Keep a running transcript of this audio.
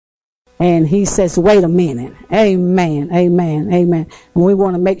And he says, wait a minute. Amen, amen, amen. And we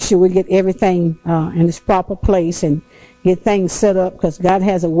want to make sure we get everything in its proper place and get things set up, because God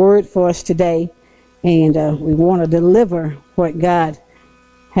has a word for us today. And we want to deliver what God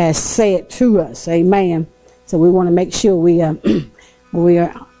has said to us. Amen. So we want to make sure we are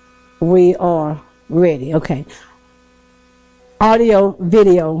ready. Okay. Audio,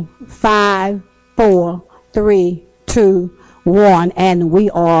 video, 5, 4, 3, 2, 1, and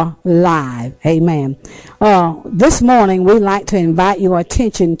we are live. Amen. This morning, we'd like to invite your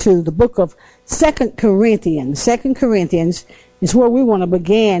attention to the book of 2 Corinthians. 2 Corinthians is where we want to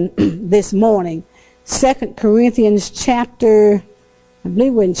begin this morning. 2 Corinthians chapter, I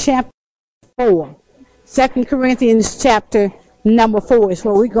believe we're in chapter 4. 2 Corinthians chapter number 4 is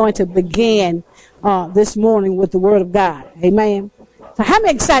where we're going to begin this morning with the Word of God. Amen. So how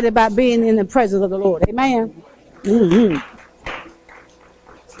many excited about being in the presence of the Lord? Amen. Mm-hmm.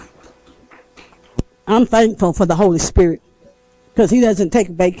 I'm thankful for the Holy Spirit, because he doesn't take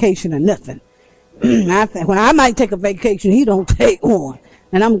a vacation or nothing. When I might take a vacation, he don't take one.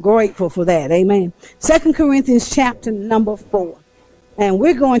 And I'm grateful for that. Amen. 2 Corinthians chapter number 4. And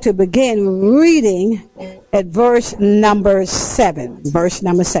we're going to begin reading at verse number 7. Verse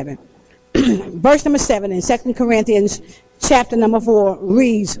number 7. Verse number 7 in 2 Corinthians chapter number 4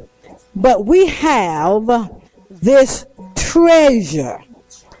 reads, "But we have this treasure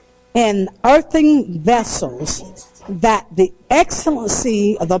in earthen vessels, that the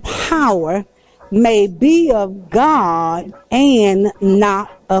excellency of the power may be of God and not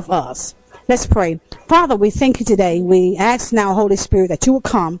of us." Let's pray. Father, we thank you today. We ask now, Holy Spirit, that you will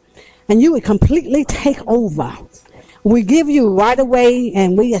come and you would completely take over. We give you right away,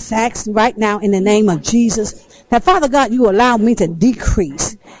 and we just ask right now in the name of Jesus that, Father God, you allow me to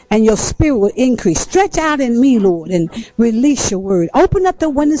decrease and your spirit will increase. Stretch out in me, Lord, and release your word. Open up the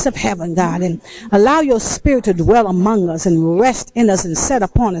windows of heaven, God, and allow your spirit to dwell among us and rest in us and set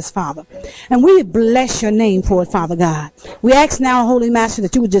upon us, Father. And we bless your name for it, Father God. We ask now, Holy Master,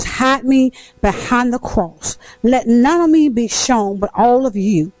 that you would just hide me behind the cross. Let none of me be shown, but all of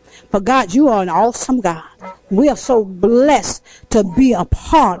you. For God, you are an awesome God. We are so blessed to be a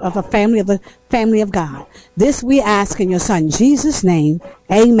part of the family of God. This we ask in your Son Jesus' name.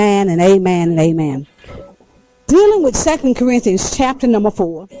 Amen and amen and amen. Dealing with 2 Corinthians chapter number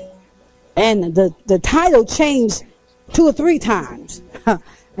 4, and the title changed 2 or 3 times.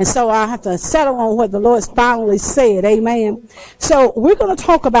 And so I have to settle on what the Lord finally said. Amen. So we're going to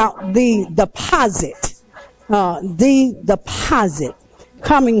talk about the deposit. The deposit.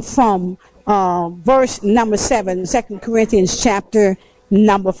 Coming from verse number 7, 2 Corinthians chapter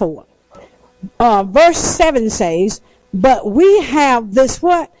number 4. Verse 7 says, "But we have this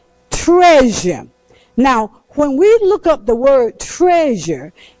what? Treasure." Now, when we look up the word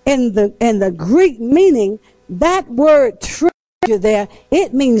treasure in the Greek meaning, that word treasure there,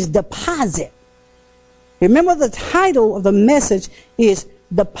 it means deposit. Remember, the title of the message is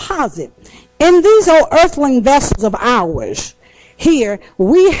deposit. In these old earthling vessels of ours, here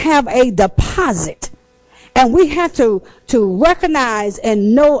we have a deposit, and we have to recognize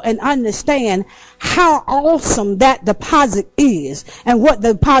and know and understand how awesome that deposit is and what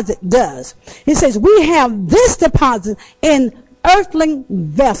the deposit does. It says we have this deposit in earthling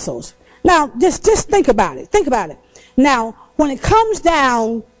vessels. Now, just think about it. Think about it. Now, when it comes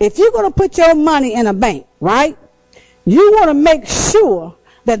down, if you're going to put your money in a bank, right, you want to make sure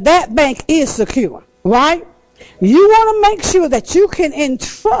that that bank is secure, right? You want to make sure that you can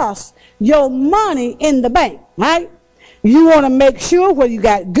entrust your money in the bank, right? You want to make sure whether you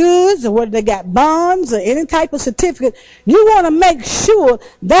got goods or whether they got bonds or any type of certificate, you want to make sure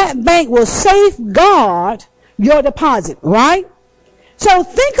that bank will safeguard your deposit, right? So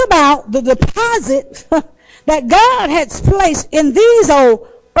think about the deposit that God has placed in these old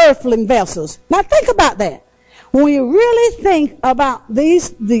earthling vessels. Now think about that. When you really think about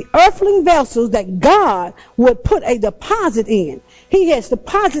the earthling vessels that God would put a deposit in, he has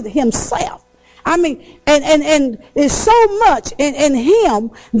deposited himself. I mean, and there's so much in him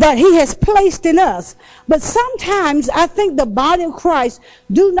that he has placed in us. But sometimes I think the body of Christ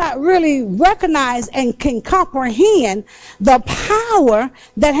do not really recognize and can comprehend the power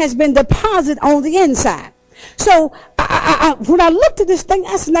that has been deposited on the inside. So when I looked at this thing,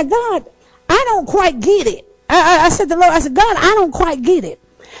 I said, now God, I don't quite get it. I said to the Lord, I said, God, I don't quite get it.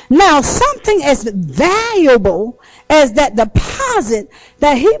 Now, something as valuable as that deposit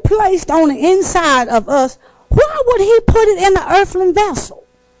that he placed on the inside of us, why would he put it in the earthling vessel?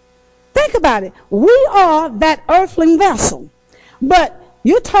 Think about it. We are that earthling vessel. But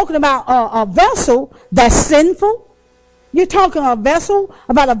you're talking about a vessel that's sinful, You're talking about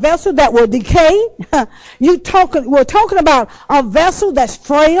a vessel that will decay. We're talking about a vessel that's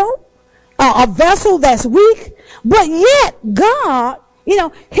frail, a vessel that's weak. But yet God, he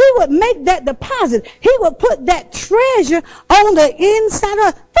would make that deposit. He would put that treasure on the inside of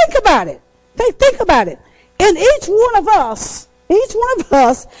us. Think about it. Think about it. In each one of us,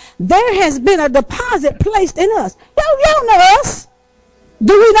 there has been a deposit placed in us. Y'all know us.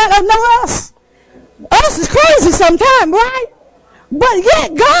 Do we not know us? Us is crazy sometimes, right? But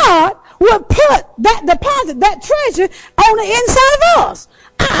yet God would put that deposit, that treasure on the inside of us.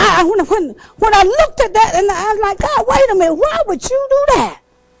 When I looked at that, and I was like, God, wait a minute, why would you do that?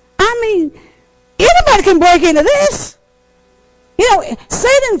 I mean, anybody can break into this.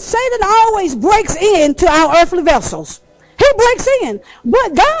 Satan always breaks into our earthly vessels. He breaks in.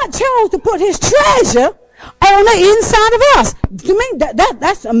 But God chose to put his treasure on the inside of us. To me,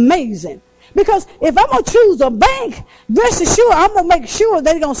 that's amazing. Because if I'm going to choose a bank, rest assured, I'm going to make sure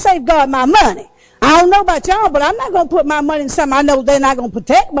they're going to safeguard my money. I don't know about y'all, but I'm not going to put my money in something I know they're not going to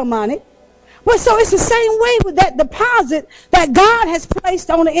protect my money. But so it's the same way with that deposit that God has placed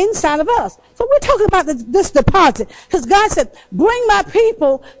on the inside of us. So we're talking about this deposit. Because God said, bring my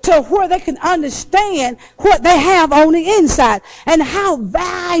people to where they can understand what they have on the inside and how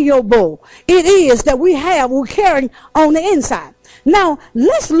valuable it is that we're carrying on the inside. Now,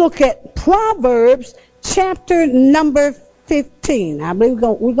 let's look at Proverbs chapter number 15. I believe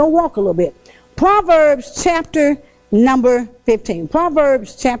we're going to walk a little bit. Proverbs chapter number 15.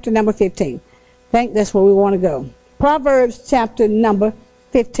 Proverbs chapter number 15. I think that's where we want to go. Proverbs chapter number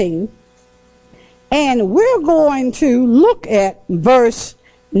 15. And we're going to look at verse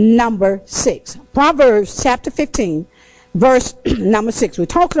number 6. Proverbs chapter 15, verse number 6. We're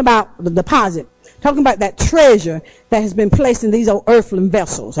talking about the deposit. Talking about that treasure that has been placed in these old earthly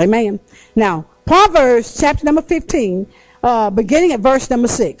vessels. Amen. Now, Proverbs chapter number 15, beginning at verse number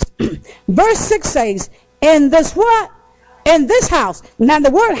 6. Verse 6 says, in this what? In this house. Now, the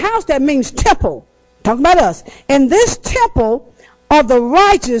word house, that means temple. Talking about us. In this temple of the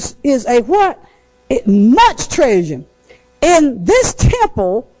righteous is a what? Much treasure. In this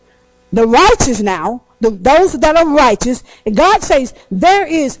temple, the righteous now, those that are righteous, God says there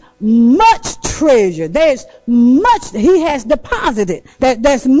is much treasure. There's much he has deposited.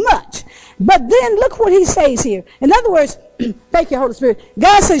 There's much. But then look what he says here. In other words, thank you, Holy Spirit.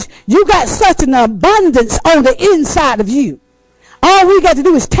 God says you got such an abundance on the inside of you. All we got to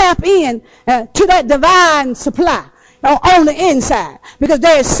do is tap in to that divine supply on the inside, because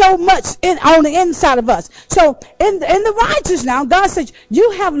there is so much on the inside of us. So in the righteous now, God says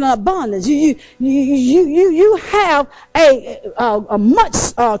you have an abundance. You have a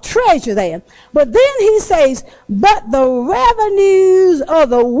much treasure there. But then he says, but the revenues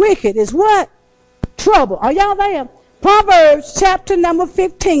of the wicked is what? Trouble. Are y'all there? Proverbs chapter number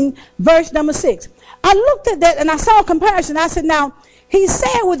 15, verse number 6. I looked at that and I saw a comparison. I said, now, he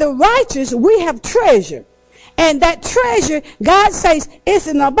said with the righteous, we have treasure. And that treasure, God says, it's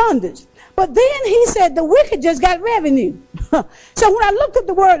in abundance. But then he said the wicked just got revenue. So when I looked at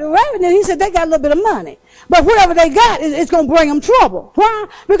the word revenue, he said they got a little bit of money. But whatever they got, it's going to bring them trouble. Why?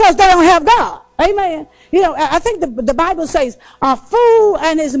 Because they don't have God. Amen. I think the Bible says a fool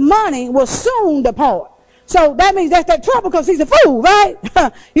and his money will soon depart. So that means that's that trouble because he's a fool, right?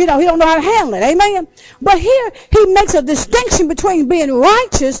 He don't know how to handle it. Amen. But here he makes a distinction between being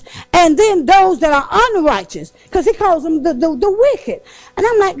righteous and then those that are unrighteous, because he calls them the wicked. And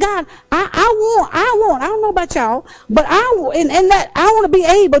I'm like, God, I don't know about y'all, but I want to be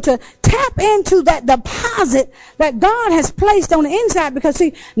able to tap into that deposit that God has placed on the inside, because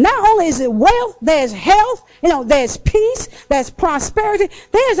see, not only is it wealth, there's health, there's peace, there's prosperity,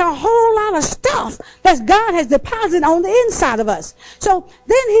 there's a whole lot of stuff that God has deposited on the inside of us. So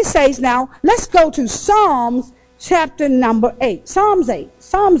then he says, now let's go to Psalms chapter number 8. Psalms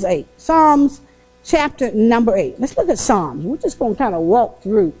chapter number 8. Let's look at Psalms. We're just going to kind of walk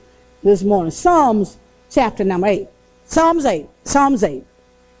through this morning. Psalms chapter number 8. Psalms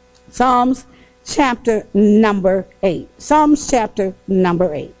chapter number 8. Psalms chapter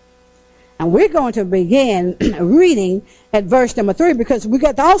number 8. And we're going to begin reading at verse number 3, because we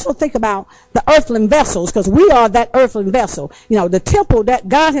got to also think about the earthly vessels, because we are that earthly vessel. The temple that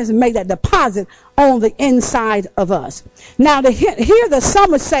God has made that deposit on the inside of us. Now, here the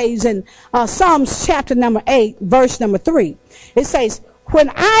psalmist says in Psalms chapter number 8, verse number 3, it says, when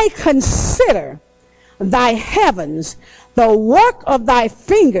I consider thy heavens, the work of thy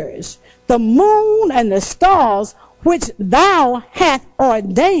fingers, the moon and the stars which thou hast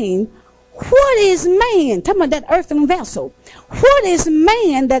ordained, what is man? Talking about that earthen vessel. What is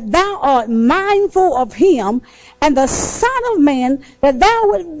man that thou art mindful of him, and the Son of Man that thou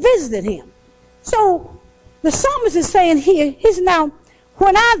would visit him? So the psalmist is saying here, he's now,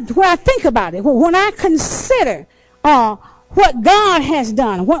 when I think about it, when I consider what God has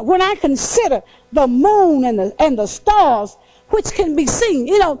done, when I consider the moon and the stars, which can be seen,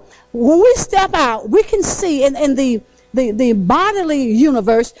 when we step out, we can see in the bodily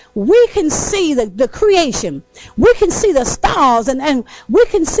universe, we can see the creation. We can see the stars, and we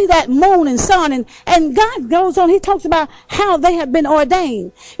can see that moon and sun, and God goes on, he talks about how they have been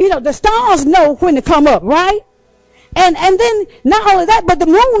ordained. The stars know when to come up, right? And then not only that, but the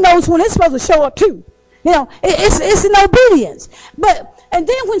moon knows when it's supposed to show up too. It's an obedience. And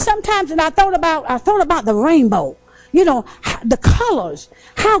then when sometimes, and I thought about the rainbow, the colors,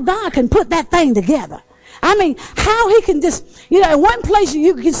 how God can put that thing together. I mean, how he can just, in one place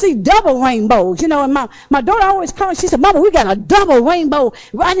you can see double rainbows, and my daughter always calls, she said, Mama, we got a double rainbow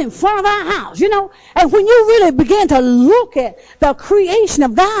right in front of our house, and when you really begin to look at the creation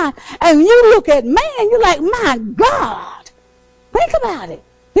of God, and you look at man, you're like, my God, think about it.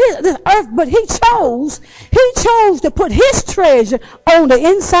 This earth, but he chose to put his treasure on the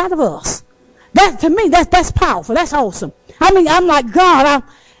inside of us. That, to me, that's powerful. That's awesome. I mean, I'm like, God,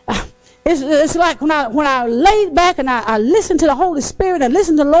 it's like when I laid back and I listened to the Holy Spirit and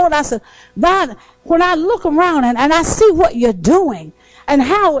listened to the Lord, I said, God, when I look around and I see what you're doing and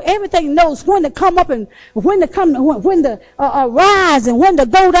how everything knows when to come up and when to rise and when to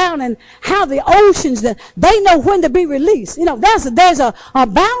go down, and how the oceans, they know when to be released. There's a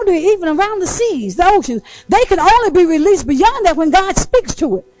boundary even around the seas, the oceans. They can only be released beyond that when God speaks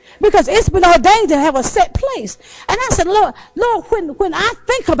to it, because it's been ordained to have a set place. And I said, Lord, when I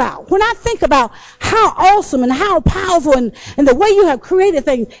think about how awesome and how powerful and the way you have created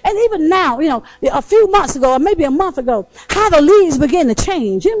things, and even now, a few months ago or maybe a month ago, how the leaves begin to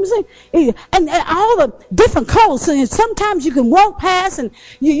change. You know what I'm saying? And all the different colors. And sometimes you can walk past and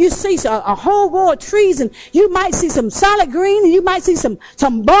you see a whole row of trees, and you might see some solid green, and you might see some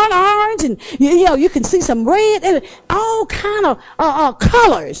burnt orange, and you can see some red, and all kind of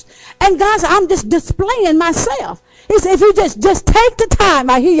colors. And God said, I'm just displaying myself. He said, if you just take the time,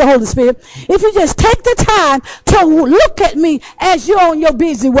 I hear you, Holy Spirit, if you just take the time to look at me as you're on your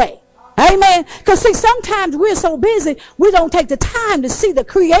busy way. Amen. Because see, sometimes we're so busy, we don't take the time to see the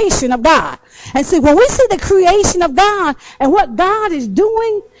creation of God. And see, when we see the creation of God and what God is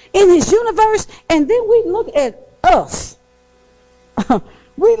doing in his universe, and then we look at us.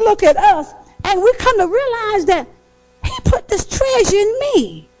 We look at us, and we come to realize that he put this treasure in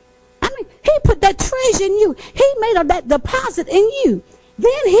me. I mean, he put that treasure in you. He made that deposit in you.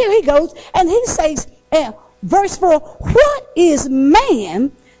 Then here he goes, and he says, verse 4, what is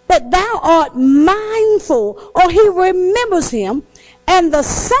man that thou art mindful, or he remembers him, and the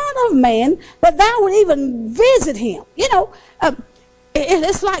Son of Man that thou would even visit him?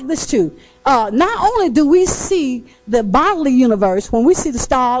 It's like this too. Not only do we see the bodily universe, when we see the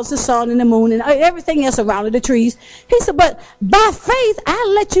stars, the sun, and the moon, and everything else around it, the trees, he said, but by faith,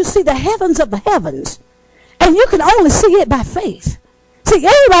 I let you see the heavens of the heavens. And you can only see it by faith. See,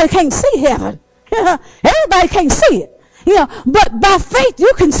 everybody can't see heaven. Everybody can't see it. But by faith,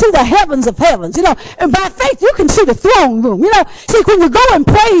 you can see the heavens of heavens, and by faith, you can see the throne room, See, when you go and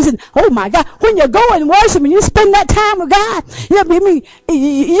praise, and oh my God, when you go and worship and you spend that time with God,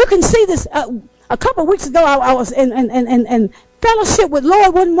 you can see this. A couple of weeks ago, I was in fellowship with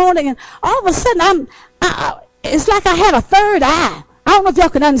Lord one morning, and all of a sudden, it's like I had a third eye. I don't know if y'all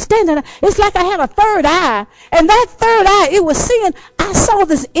can understand that. It's like I had a third eye, and that third eye, it was seeing, I saw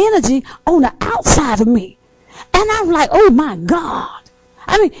this energy on the outside of me. And I'm like, oh my God.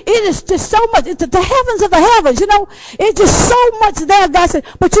 I mean, it is just so much. It's the heavens of the heavens, It's just so much there, God said,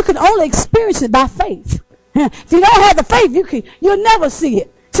 but you can only experience it by faith. If you don't have the faith, you'll never see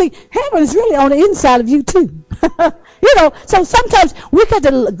it. See, heaven is really on the inside of you too. So sometimes we got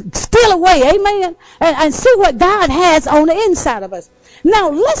to steal away, amen, and see what God has on the inside of us. Now,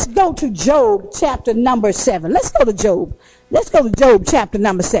 let's go to Job chapter number 7. Let's go to Job. Let's go to Job chapter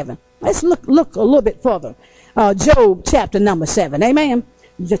number 7. Let's look a little bit further. Job chapter number 7. Amen.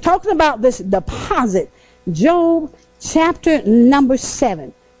 You're talking about this deposit. Job chapter number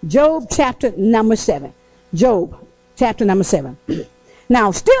 7. Job chapter number 7. Job chapter number 7.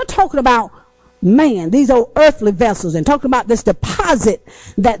 Now, still talking about man, these old earthly vessels, and talking about this deposit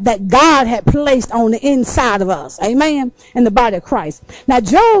that God had placed on the inside of us. Amen. In the body of Christ. Now,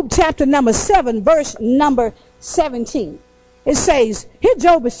 Job chapter number 7, verse number 17. It says, here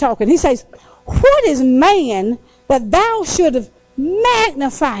Job is talking. He says, what is man that thou shouldest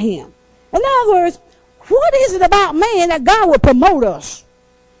magnify him, In other words, what is it about man that God would promote us?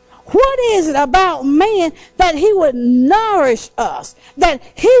 What is it about man that he would nourish us, that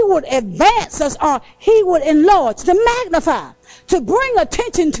he would advance us, or he would enlarge, to magnify, to bring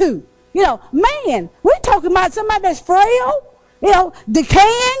attention to? You know, man, we're talking about somebody that's frail, you know,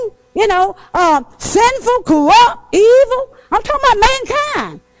 decaying, you know, sinful, corrupt, evil. I'm talking about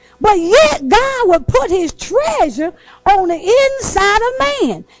mankind. But yet God would put his treasure on the inside of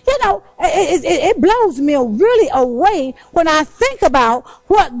man. You know, it blows me really away when I think about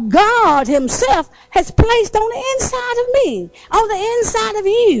what God himself has placed on the inside of me, on the inside of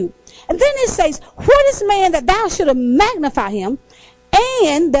you. And then it says, what is man that thou shouldest magnify him,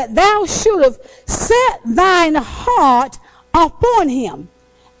 and that thou shouldest set thine heart upon him,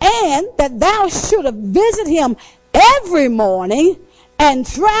 and that thou shouldest visit him every morning, and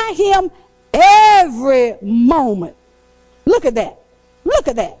try him every moment. Look at that. Look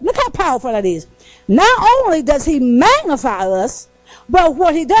at that. Look how powerful that is. Not only does he magnify us, but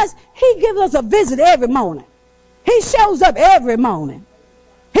what he does, he gives us a visit every morning. He shows up every morning.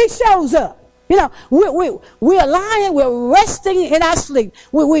 He shows up. You know, we're lying, we're resting in our sleep.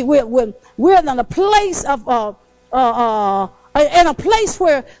 We're in a place of in a place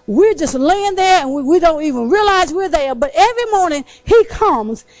where we're just laying there and we don't even realize we're there. But every morning he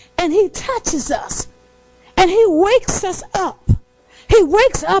comes and he touches us and he wakes us up. He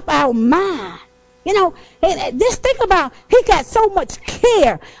wakes up our mind. You know, and just think about, he got so much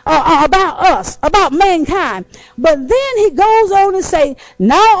care about us, about mankind. But then he goes on and say,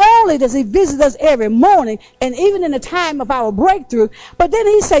 not only does he visit us every morning and even in the time of our breakthrough, but then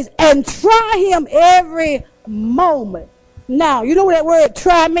he says, and try him every moment. Now, you know what that word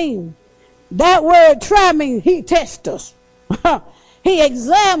try means? That word try means he tests us. He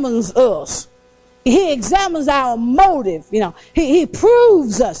examines us. He examines our motive. You know, he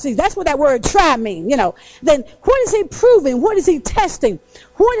proves us. See, that's what that word try means. You know, then what is he proving? What is he testing?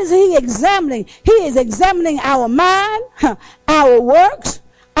 What is he examining? He is examining our mind, our works,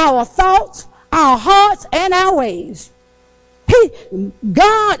 our thoughts, our hearts, and our ways.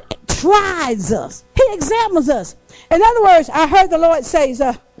 God tries us. He examines us. In other words, I heard the Lord say,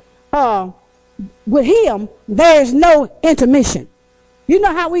 with him, there's no intermission. You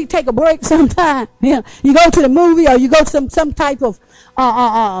know how we take a break sometime? You know, you go to the movie or you go to some type of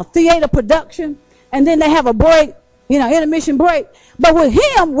theater production, and then they have a break, you know, intermission break. But with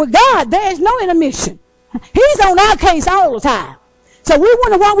him, with God, there is no intermission. He's on our case all the time. So we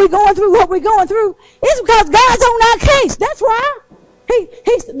wonder why we're going through what we're going through. It's because God's on our case. That's why.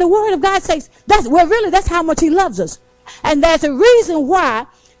 The word of God says, that's how much he loves us. And that's a reason why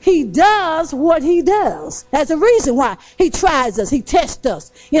he does what he does. That's a reason why he tries us. He tests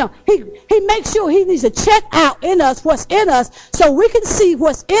us. You know, he makes sure he needs to check out in us what's in us so we can see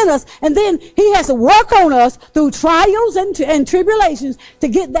what's in us. And then he has to work on us through trials and tribulations to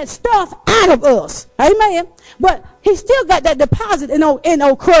get that stuff out of us. Amen. But he still got that deposit in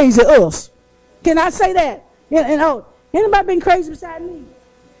old crazy us. Can I say that? Anybody been crazy beside me?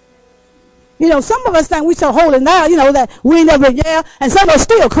 You know, some of us think we so holy now, you know, that we ain't never yell, and some of us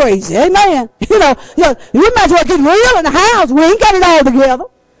still crazy. Amen. You know, we might as well get real in the house. We ain't got it all together.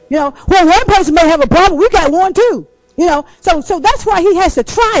 You know, well, one person may have a problem, we got one too. You know, so that's why he has to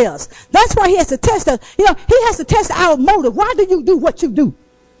try us. That's why he has to test us. You know, he has to test our motive. Why do you do what you do?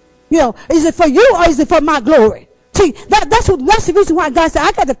 You know, is it for you or is it for my glory? See, that's the reason why God said,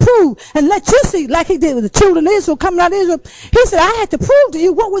 I got to prove and let you see, like he did with the children of Israel coming out of Israel. He said, I had to prove to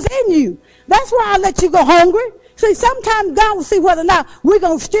you what was in you. That's why I let you go hungry. See, sometimes God will see whether or not we're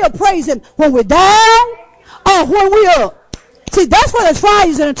going to still praise him when we're down or when we're up. See, that's where the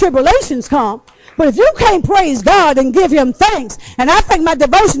trials and the tribulations come. But if you can't praise God and give him thanks, and I think my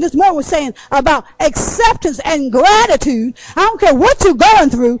devotion this morning was saying about acceptance and gratitude. I don't care what you're going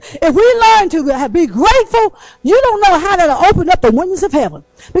through. If we learn to be grateful, you don't know how to open up the windows of heaven.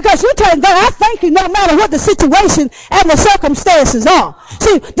 Because you're telling God, I thank you no matter what the situation and the circumstances are.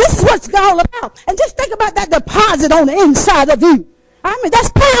 See, this is what it's all about. And just think about that deposit on the inside of you. I mean, that's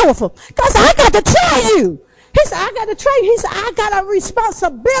powerful. Because I got to try you. He said, I got to train. He said, I got a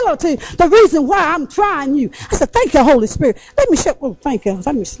responsibility. The reason why I'm trying you. I said, thank you, Holy Spirit. Let me thank you.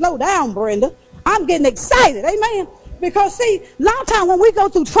 Let me slow down, Brenda. I'm getting excited. Amen. Because see, a lot of times when we go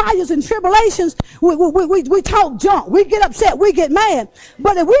through trials and tribulations, we talk junk. We get upset. We get mad.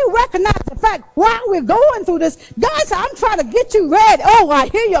 But if we recognize the fact while we're going through this, God said, I'm trying to get you ready. Oh, I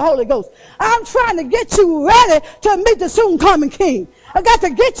hear you, Holy Ghost. I'm trying to get you ready to meet the soon coming King. I got to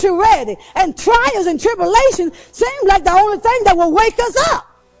get you ready. And trials and tribulations seem like the only thing that will wake us up.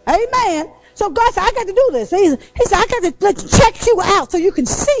 Amen. So God said, I got to do this. He said, I got to check you out so you can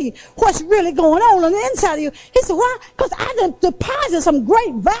see what's really going on the inside of you. He said, why? Because I deposited some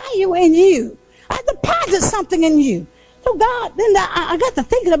great value in you. I deposited something in you. So God, then I got to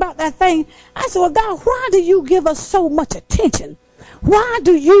thinking about that thing. I said, well, God, why do you give us so much attention? Why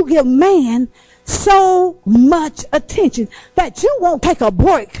do you give man so much attention that you won't take a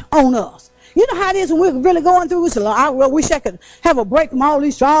break on us? You know how it is when we're really going through this? I wish I could have a break from all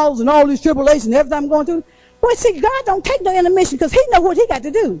these trials and all these tribulations and everything I'm going through. Well, see, God don't take no intermission because he knows what he got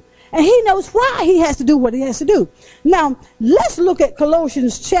to do. And he knows why he has to do what he has to do. Now, let's look at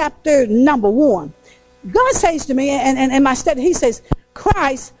Colossians chapter number 1. God says to me, and in my study, he says,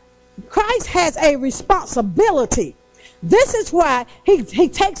 Christ has a responsibility. This is why he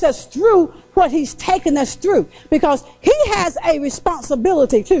takes us through what he's taken us through, because he has a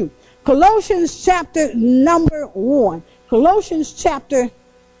responsibility too. Colossians chapter number 1. Colossians chapter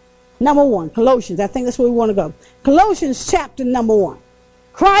number 1. Colossians, I think that's where we want to go. Colossians chapter number 1.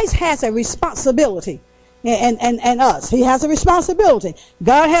 Christ has a responsibility, and us. He has a responsibility.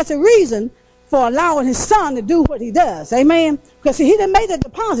 God has a reason for allowing his son to do what he does. Amen? Because see, he done made the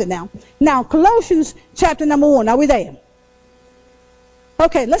deposit now. Now, Colossians chapter number 1. Are we there?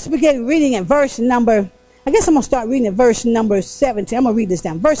 Okay, let's begin reading at verse number, I guess I'm going to start reading at verse number 17. I'm going to read this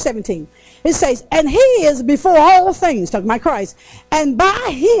down. Verse 17. It says, and he is before all things, talking about Christ, and by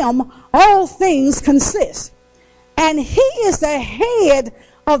him all things consist. And he is the head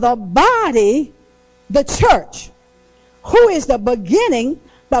of the body, the church, who is the beginning,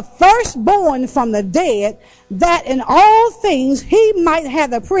 the firstborn from the dead, that in all things he might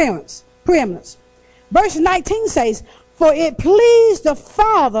have the preeminence. Verse 19 says, for it pleased the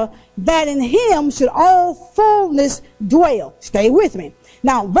Father that in him should all fullness dwell. Stay with me.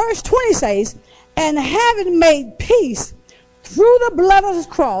 Now, verse 20 says, and having made peace through the blood of his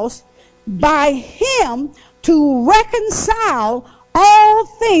cross, by him to reconcile all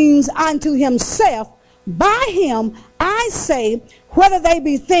things unto himself. By him, I say, whether they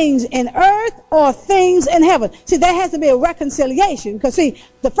be things in earth or things in heaven. See, there has to be a reconciliation, because see,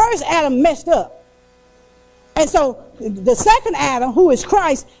 the first Adam messed up. And so the second Adam, who is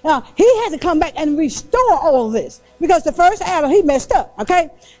Christ, he had to come back and restore all of this, because the first Adam, he messed up. Okay?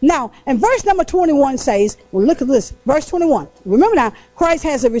 Now, and verse number 21 says, well, look at this. Verse 21. Remember now, Christ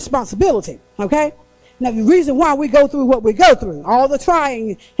has a responsibility. Okay? Now, the reason why we go through what we go through, all the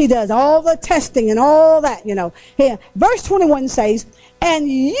trying he does, all the testing and all that, you know. Here, verse 21 says, and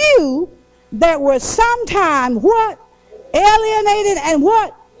you that were sometime what? Alienated and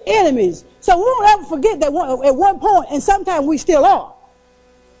what? Enemies. So we won't ever forget that at one point, and sometimes we still are,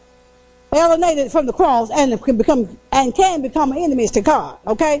 alienated from the cross and can become enemies to God.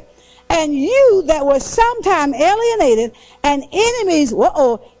 Okay? And you that were sometime alienated and enemies,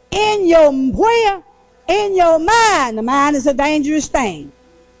 in your where? In your mind. The mind is a dangerous thing.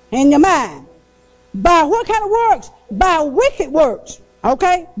 In your mind. By what kind of works? By wicked works.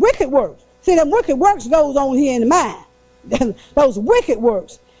 Okay? Wicked works. See, them wicked works goes on here in the mind. Those wicked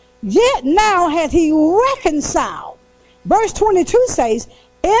works. Yet now hath he reconciled. Verse 22 says,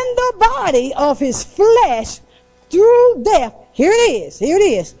 in the body of his flesh through death. Here it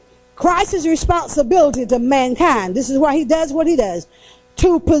is. Christ's responsibility to mankind. This is why he does what he does.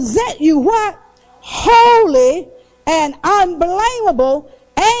 To present you what? Holy and unblameable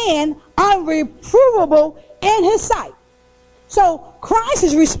and unreprovable in his sight. So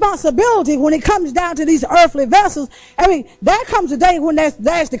Christ's responsibility when it comes down to these earthly vessels, I mean, there comes a day when there's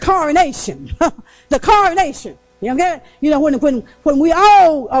the coronation. The coronation. You know, when we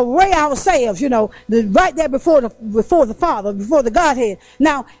all array ourselves, you know, right there before the Father, before the Godhead.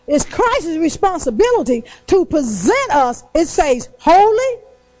 Now, it's Christ's responsibility to present us, it says, holy,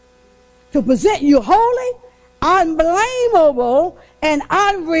 to present you holy, unblameable, and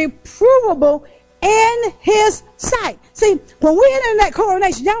unreprovable in his sight. See, when we're in that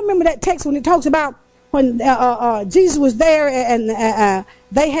coronation, y'all remember that text when it talks about when Jesus was there and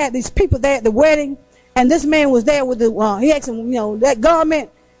they had these people there at the wedding, and this man was there with he asked him, you know, that garment,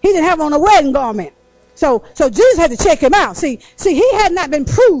 he didn't have on a wedding garment. So Jesus had to check him out. See, he had not been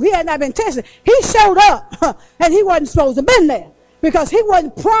proved, he had not been tested. He showed up and he wasn't supposed to have been there, because he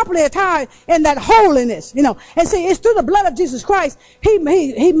wasn't properly attired in that holiness, you know. And see, it's through the blood of Jesus Christ. He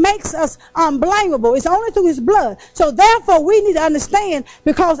makes us unblameable. It's only through his blood. So therefore, we need to understand,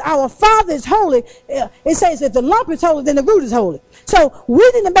 because our Father is holy. It says if the lump is holy, then the root is holy. So we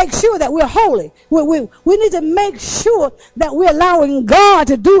need to make sure that we're holy. We need to make sure that we're allowing God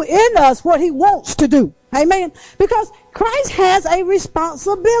to do in us what he wants to do. Amen. Because Christ has a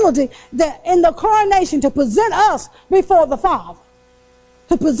responsibility that in the coronation to present us before the Father.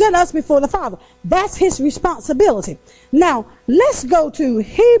 to present us before the Father. That's his responsibility. Now, let's go to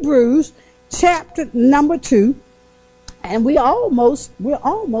Hebrews chapter number 2, and we're almost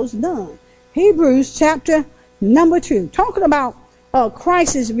done. Hebrews chapter number 2, talking about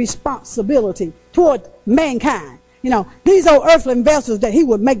Christ's responsibility toward mankind. These old earthly vessels that he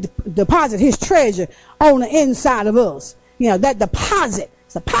would make deposit his treasure on the inside of us. That deposit,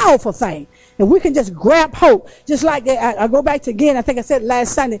 it's a powerful thing. And we can just grab hope. Just like I go back to again, I think I said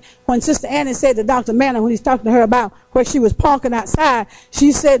last Sunday, when Sister Annie said to Dr. Manna, when he's talking to her about where she was parking outside,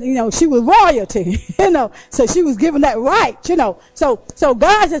 she said, she was royalty, so she was given that right, So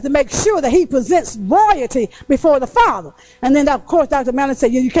God has to make sure that he presents royalty before the Father. And then, of course, Dr. Manna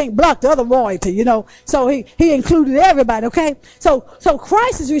said, you can't block the other royalty, So he included everybody, okay? So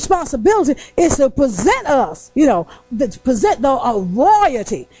Christ's responsibility is to present us, to present the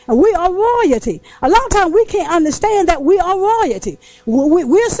royalty. And we are royalty. A lot of times we can't understand that we are royalty.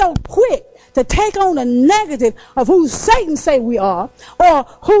 We're so quick to take on the negative of who Satan say we are or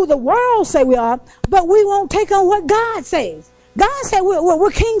who the world say we are, but we won't take on what God says. God said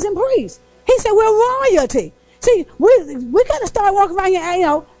we're kings and priests. He said we're royalty. See, we got to start walking around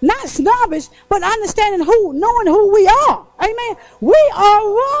here, not snobbish, but understanding knowing who we are. Amen. We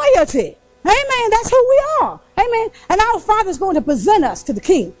are royalty. Amen. That's who we are. Amen. And our Father's going to present us to the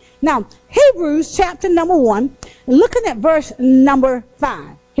King. Now, Hebrews chapter number 1, looking at verse number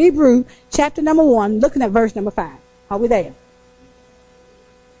 5. Hebrews chapter number 1, looking at verse number 5. Are we there?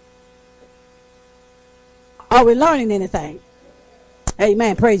 Are we learning anything?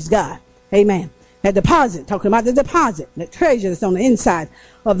 Amen. Praise God. Amen. That deposit, talking about the deposit, the treasure that's on the inside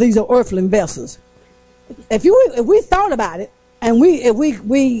of these earthly vessels. If we thought about it, and if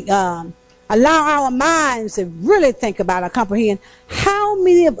we allow our minds to really think about or comprehend, how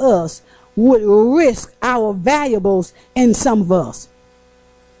many of us would risk our valuables in some of us?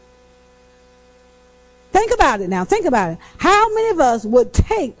 Think about it now. Think about it. How many of us would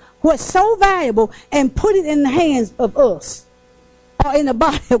take what's so valuable and put it in the hands of us or in the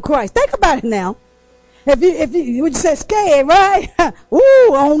body of Christ? Think about it now. If you would say scared, right?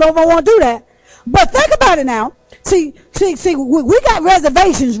 Ooh, I don't know if I want to do that. But think about it now. See, we got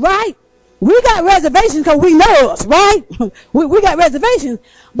reservations, right? We got reservations because we know us, right? we got reservations.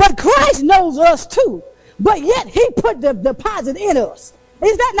 But Christ knows us too. But yet he put the deposit in us.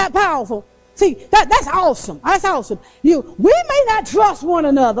 Is that not powerful? See, that's awesome. That's awesome. We may not trust one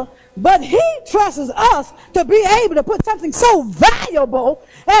another, but he trusts us to be able to put something so valuable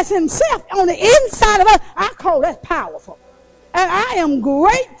as himself on the inside of us. I call that powerful. And I am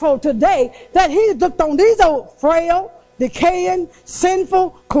grateful today that he looked on these old frail, decaying,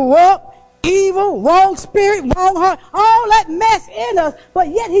 sinful, corrupt, evil, wrong spirit, wrong heart, all that mess in us. But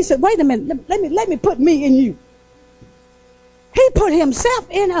yet he said, wait a minute, let me put me in you. He put himself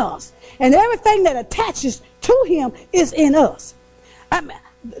in us. And everything that attaches to him is in us.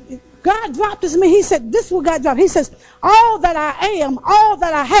 God dropped this in me. He said, this is what God dropped. He says, all that I am, all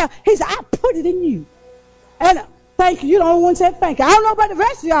that I have, he said, I put it in you. And thank you. You don't want to say thank you. I don't know about the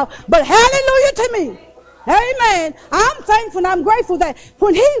rest of y'all, but hallelujah to me. Amen. I'm thankful and I'm grateful that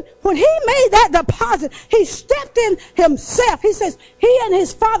when he made that deposit, he stepped in himself. He says, he and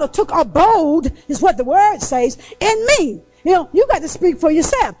his Father took abode, is what the word says, in me. You got to speak for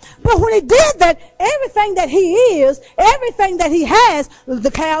yourself. But when he did that, everything that he is, everything that he has,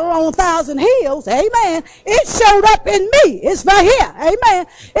 the cattle on 1,000 hills, amen, it showed up in me. It's right here, amen.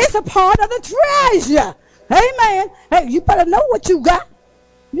 It's a part of the treasure, amen. Hey, you better know what you got.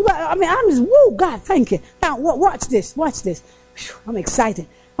 I'm just, whoa, God, thank you. Now, watch this. Whew, I'm excited.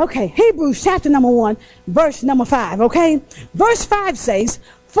 Okay, Hebrews chapter number 1, verse number 5, okay? Verse 5 says,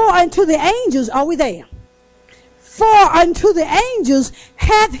 for unto the angels, are we there? For unto the angels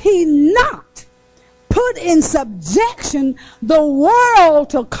hath he not put in subjection the world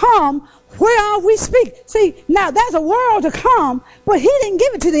to come whereof we speak. See, now there's a world to come, but he didn't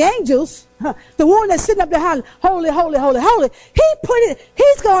give it to the angels. The one that's sitting up there hollering, holy, holy, holy, holy. He put it,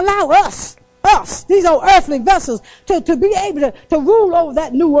 he's going to allow us, these old earthly vessels, to be able to rule over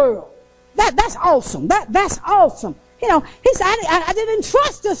that new world. That's awesome. That's awesome. He said, I didn't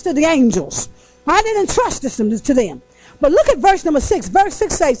entrust this to the angels. I didn't entrust this to them. But look at verse number 6. Verse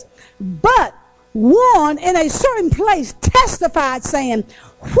 6 says, but one in a certain place testified, saying,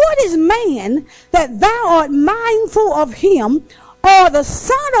 what is man that thou art mindful of him, or the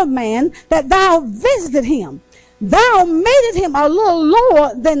son of man that thou visited him? Thou madest him a little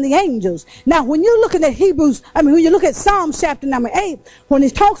lower than the angels. Now, when you're looking at when you look at Psalms chapter number 8, when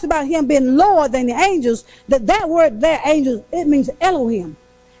it talks about him being lower than the angels, that word there, angels, it means Elohim.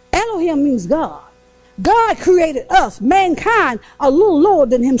 Elohim means God. God created us, mankind, a little lower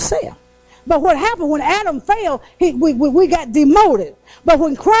than himself. But what happened when Adam fell, we got demoted. But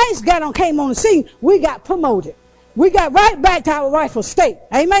when Christ came on the scene, we got promoted. We got right back to our rightful state.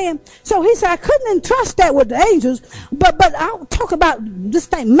 Amen. So he said, I couldn't entrust that with the angels, but I'll talk about this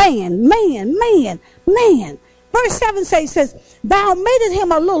thing, man. Verse 7 says, thou madest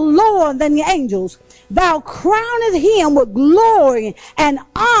him a little lower than the angels. Thou crowned him with glory and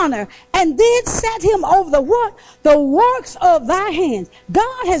honor, and did set him over the what? The works of thy hands.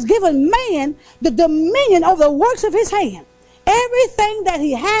 God has given man the dominion over the works of his hand. Everything that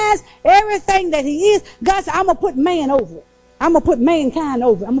he has, everything that he is, God said, I'm going to put man over it. I'm going to put mankind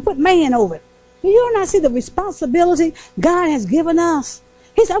over it. I'm going to put man over it. Do you not see the responsibility God has given us?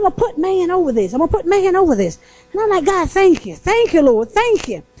 He said, I'm going to put man over this. I'm going to put man over this. And I'm like, God, thank you. Thank you, Lord. Thank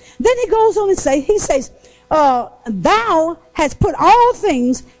you. Then he goes on and he says, thou hast put all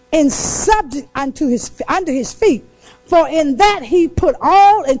things in subject under his feet. For in that he put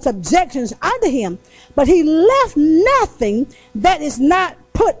all in subjections under him. But he left nothing that is not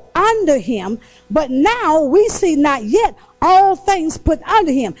put under him. But now we see not yet all things put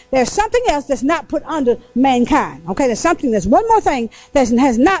under him. There's something else that's not put under mankind. Okay, there's one more thing that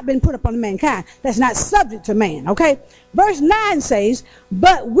has not been put upon mankind, that's not subject to man. Okay, verse 9 says,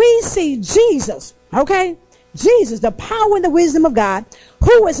 but we see Jesus, okay, Jesus, the power and the wisdom of God,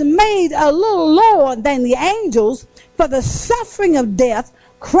 who was made a little lower than the angels for the suffering of death,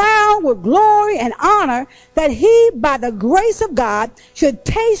 crowned with glory and honor, that he by the grace of God should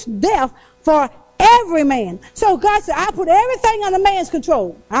taste death for every man. So God said, I put everything under man's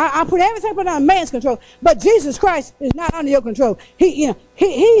control. I put everything under man's control. But Jesus Christ is not under your control. He's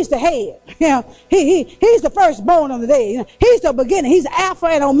the head. He's the firstborn of the dead. He's the beginning. He's Alpha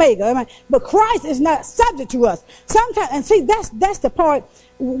and Omega. But Christ is not subject to us. Sometimes, and see, that's the part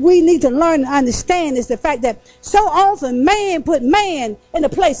we need to learn and understand, is the fact that so often man put man in the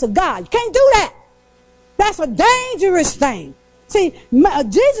place of God. You can't do that. That's a dangerous thing. See,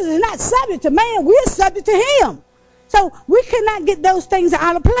 Jesus is not subject to man. We're subject to him. So we cannot get those things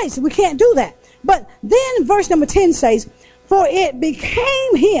out of place. We can't do that. But then verse number 10 says, for it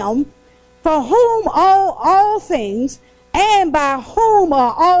became him for whom all things, and by whom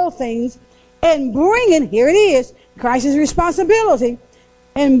are all things, and bringing, here it is, Christ's responsibility,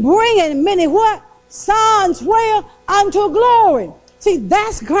 and bringing many what? Sons where? Unto glory. See,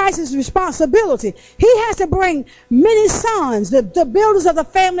 that's Christ's responsibility. He has to bring many sons, the builders of the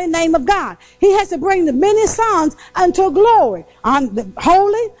family name of God. He has to bring the many sons unto glory.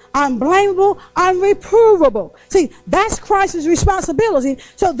 Holy, unblameable, unreprovable. See, that's Christ's responsibility.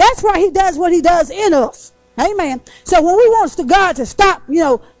 So that's why he does what he does in us. Amen. So when we want God to stop,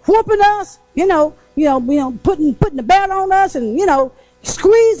 whooping us, putting the belt on us and,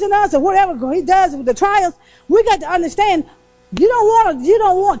 squeezing us or whatever he does with the trials, we got to understand you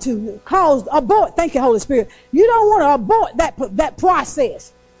don't want to cause abort. Thank you, Holy Spirit. You don't want to abort that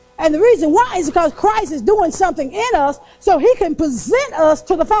process. And the reason why is because Christ is doing something in us so he can present us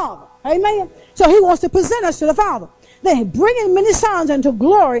to the Father. Amen. So he wants to present us to the Father. Then bringing many sons into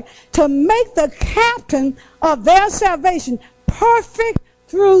glory to make the captain of their salvation perfect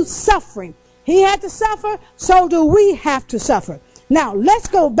through suffering. He had to suffer, so do we have to suffer. Now, let's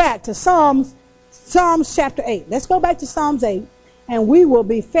go back to Psalms chapter 8. Let's go back to Psalms 8, and we will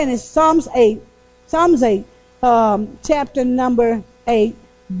be finished. Psalms 8, chapter number 8,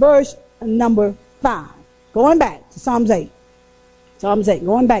 verse number 5. Going back to Psalms 8. Psalms 8,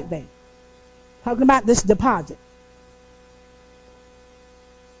 going back there. Talking about this deposit.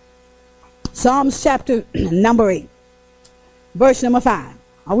 Psalms chapter number 8, verse number 5.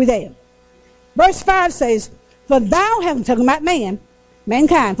 Are we there? Verse 5 says, for thou hast, talking about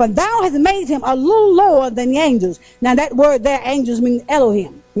mankind, for thou hast made him a little lower than the angels. Now that word there, angels, means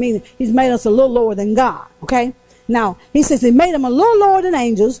Elohim. Meaning he's made us a little lower than God. Okay? Now, he says he made him a little lower than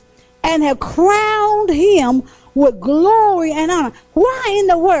angels and have crowned him with glory and honor. Why in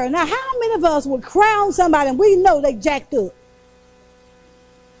the world? Now, how many of us would crown somebody and we know they jacked up?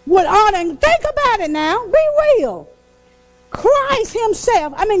 With honor. Think about it now. Be real. Christ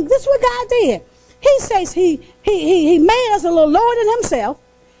himself. This is what God did. He says he made us a little lower than himself.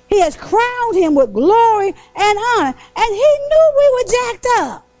 He has crowned him with glory and honor. And he knew we were jacked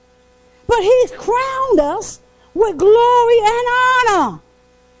up. But he's crowned us with glory and honor.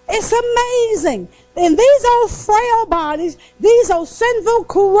 It's amazing. In these old frail bodies, these old sinful,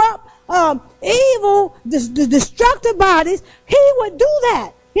 corrupt, evil, destructive bodies, he would do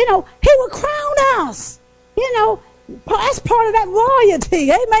that. He would crown us. That's part of that royalty,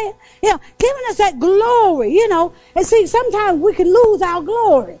 amen. Giving us that glory, And see, sometimes we can lose our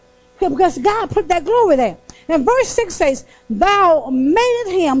glory. Because God put that glory there. And verse 6 says, thou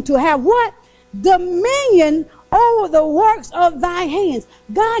madest him to have what? Dominion over the works of thy hands.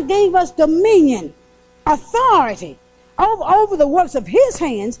 God gave us dominion, authority over the works of his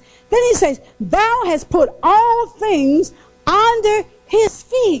hands. Then he says, thou hast put all things under his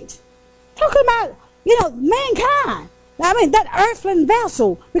feet. Talking about, mankind. I mean, that earthly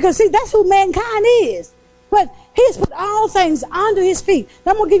vessel. Because, see, that's who mankind is. But he's put all things under his feet.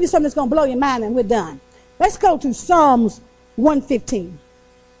 Now, I'm going to give you something that's going to blow your mind, and we're done. Let's go to Psalms 115.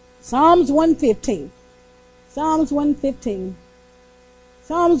 Psalms 115. Psalms 115.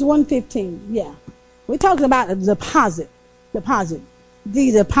 Psalms 115. Yeah. We're talking about a deposit. Deposit.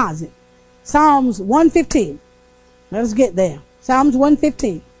 The deposit. Psalms 115. Let's get there. Psalms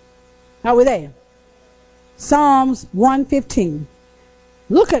 115. Are we there? Psalms 115.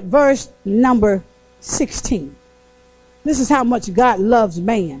 Look at verse number 16. This is how much God loves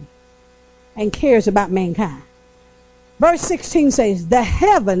man and cares about mankind. Verse 16 says, the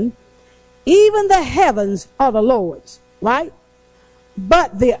heaven, even the heavens are the Lord's, right?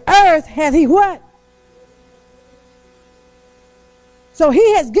 But the earth hath he what? So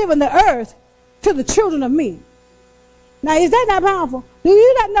he has given the earth to the children of men. Now, is that not powerful? Do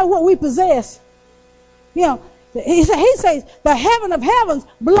you not know what we possess? He says the heaven of heavens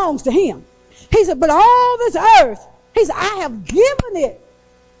belongs to him. He said, but all this earth, he said, I have given it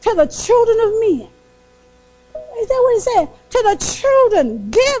to the children of men. Is that what he said? To the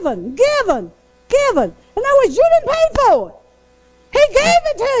children, given. In other words, you didn't pay for it. He gave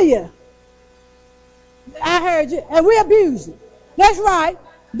it to you. I heard you, and we abuse it. That's right.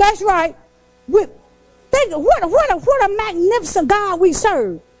 Think what a magnificent God we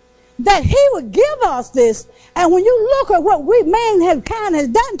serve. That he would give us this, and when you look at what mankind has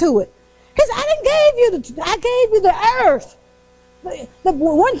done to it, he said, I gave you the earth. The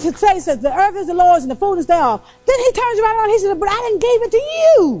one says that the earth is the Lord's and the fullness thereof. Then he turns around and he said, but I didn't give it to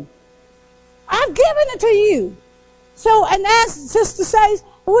you. I've given it to you. So, and as sister says,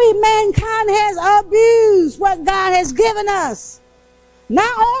 mankind has abused what God has given us.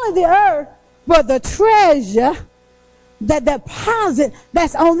 Not only the earth, but the treasure, that deposit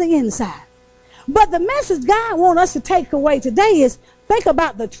that's on the inside. But the message God wants us to take away today is, think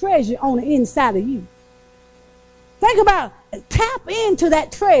about the treasure on the inside of you. Think about it. Tap into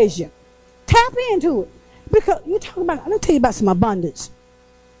that treasure. Tap into it. Because you're talking about, let me tell you about some abundance.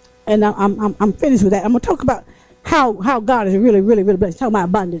 And I'm finished with that. I'm going to talk about how God is really, really, really blessed. Talking about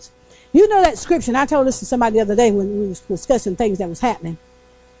abundance. You know that scripture, and I told this to somebody the other day when we were discussing things that was happening.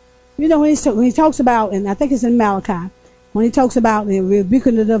 You know, when he talks about, and I think it's in Malachi, when he talks about the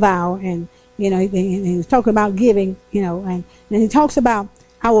rebuking the devourer, and he's talking about giving, and he talks about,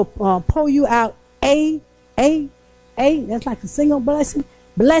 I will pour you out that's like a single blessing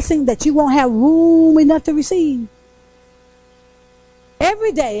that you won't have room enough to receive.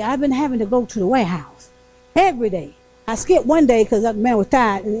 Every day I've been having to go to the warehouse. Every day. I skipped one day because that man was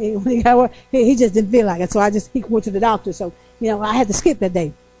tired, and he just didn't feel like it, so he went to the doctor, so I had to skip that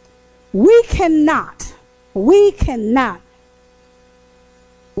day. We cannot, we're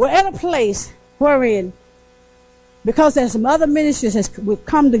at a place wherein, because there's some other ministries we've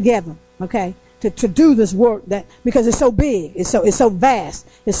come together, okay, to do this work, that because it's so big, it's so vast,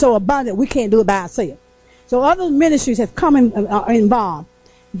 it's so abundant, we can't do it by ourselves. So other ministries have come are involved.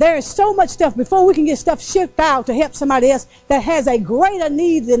 There is so much stuff before we can get stuff shipped out to help somebody else that has a greater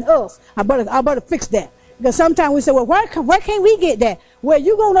need than us. I better fix that. Because sometimes we say, well, why can't we get that? Well,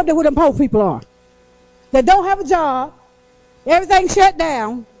 you going up there where them poor people are. That don't have a job. Everything shut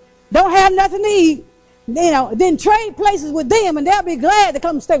down. Don't have nothing to eat. Then trade places with them, and they'll be glad to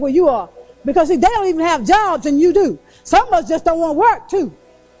come stay where you are. Because, see, they don't even have jobs, and you do. Some of us just don't want to work, too.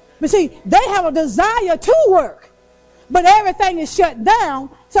 But, see, they have a desire to work. But everything is shut down.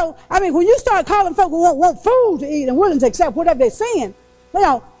 So, when you start calling folk who want food to eat and willing to accept whatever they're saying,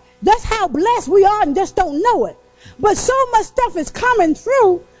 that's how blessed we are and just don't know it. But so much stuff is coming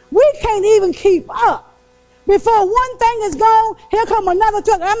through, we can't even keep up. Before one thing is gone, here come another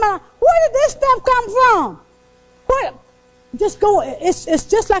truck. Where did this stuff come from? It's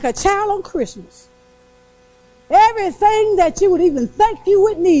just like a child on Christmas. Everything that you would even think you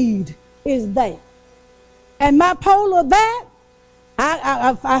would need is there. And my polar back,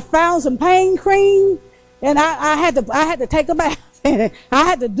 I found some pain cream, and I had to take a bath. I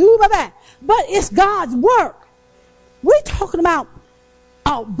had to do my back. But it's God's work. We're talking about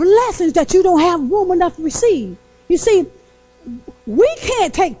blessings that you don't have room enough to receive. You see, we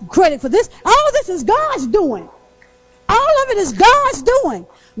can't take credit for this. All this is God's doing. All of it is God's doing.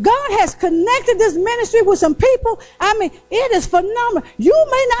 God has connected this ministry with some people. I mean, it is phenomenal. You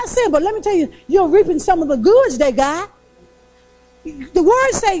may not see it, but let me tell you, you're reaping some of the goods they got. The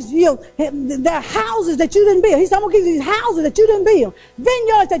word says, there are houses that you didn't build. He's talking about these houses that you didn't build,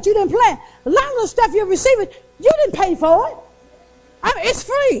 vineyards that you didn't plant. A lot of the stuff you're receiving, you didn't pay for it. I mean, it's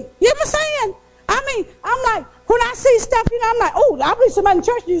free. You know what I'm saying? I mean, I'm like, when I see stuff, I'm like, oh, I believe somebody in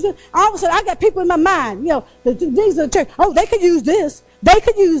church uses it. All of a sudden, I got people in my mind, these are the church. Oh, they could use this. They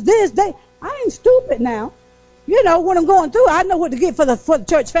could use this. I ain't stupid now. When I'm going through, I know what to get for the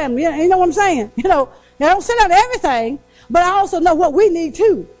church family. You know what I'm saying? They don't send out everything, but I also know what we need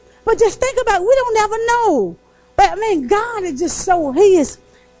too. But just think about it. We don't never know. But I mean, God is just so, He is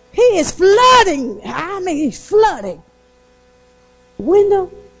flooding. I mean, He's flooding.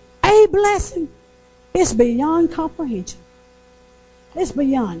 Window, a blessing. It's beyond comprehension. It's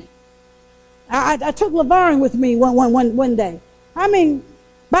beyond it. I took Laverne with me one day. I mean,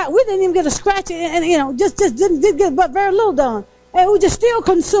 but we didn't even get a scratch, and just didn't get but very little done, and we just still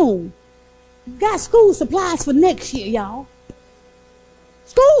consumed. Got school supplies for next year, y'all.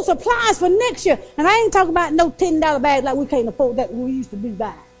 School supplies for next year, and I ain't talking about no $10 bags like we can't afford that we used to be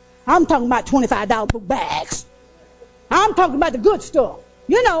buying. I'm talking about $25 book bags. I'm talking about the good stuff.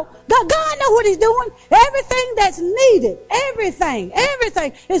 God knows what He's doing. Everything that's needed, everything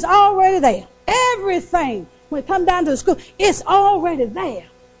is already there. Everything. When it comes down to the school, it's already there.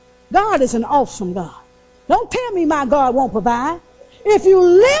 God is an awesome God. Don't tell me my God won't provide. If you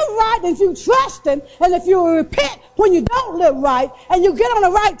live right, if you trust Him, and if you repent when you don't live right, and you get on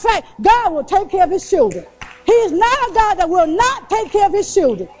the right track, God will take care of His children. He is not a God that will not take care of His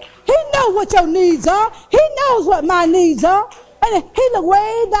children. He knows what your needs are. He knows what my needs are. And He look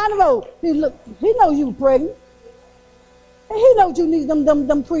way down the road. He knows you pregnant. And He knows you need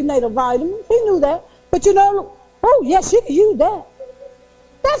them prenatal vitamins. He knew that. But oh yes, she can use that.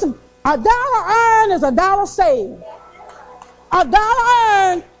 That's a dollar earned is a dollar saved. A dollar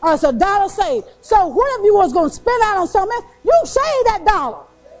earned is a dollar saved. So whatever you was going to spend out on something else, you save that dollar.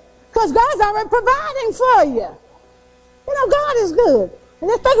 Because God's already providing for you. God is good. And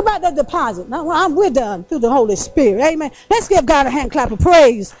let's think about that deposit. Now, we're done through the Holy Spirit. Amen. Let's give God a hand clap of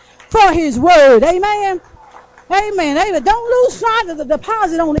praise for His word. Amen. Amen. Amen. Don't lose sight of the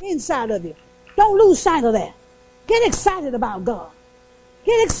deposit on the inside of you. Don't lose sight of that. Get excited about God.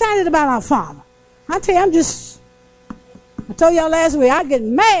 Get excited about our Father. I tell you, I told y'all last week, I get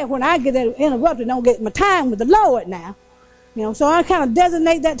mad when I get interrupted, don't get my time with the Lord now. So I kind of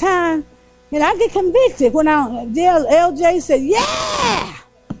designate that time. And I get convicted when LJ said, yeah!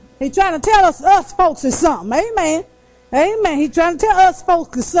 He's trying to tell us folks is something. Amen. Amen. He's trying to tell us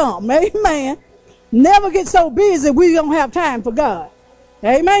folks is something. Amen. Never get so busy we don't have time for God.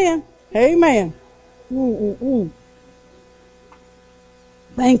 Amen. Amen.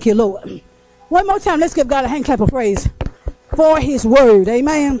 Thank you, Lord. One more time, let's give God a hand clap of praise for His word.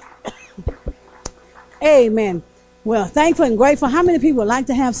 Amen. Amen. Well, thankful and grateful. How many people would like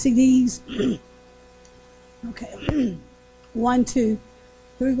to have CDs? Okay. 1, 2,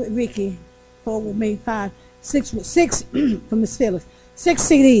 3 with Ricky, 4 with me, 5, 6 with 6 for Miss Phyllis. 6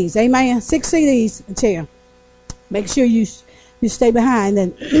 CDs. Amen. 6 CDs a chair. Make sure you stay behind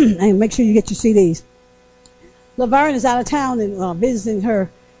and make sure you get your CDs. Laverne is out of town and visiting her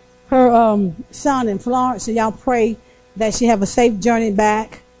son in Florence. So y'all pray that she have a safe journey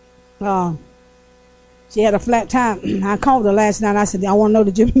back. She had a flat time. I called her last night. I said, I want to know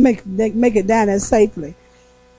that you make it down there safely.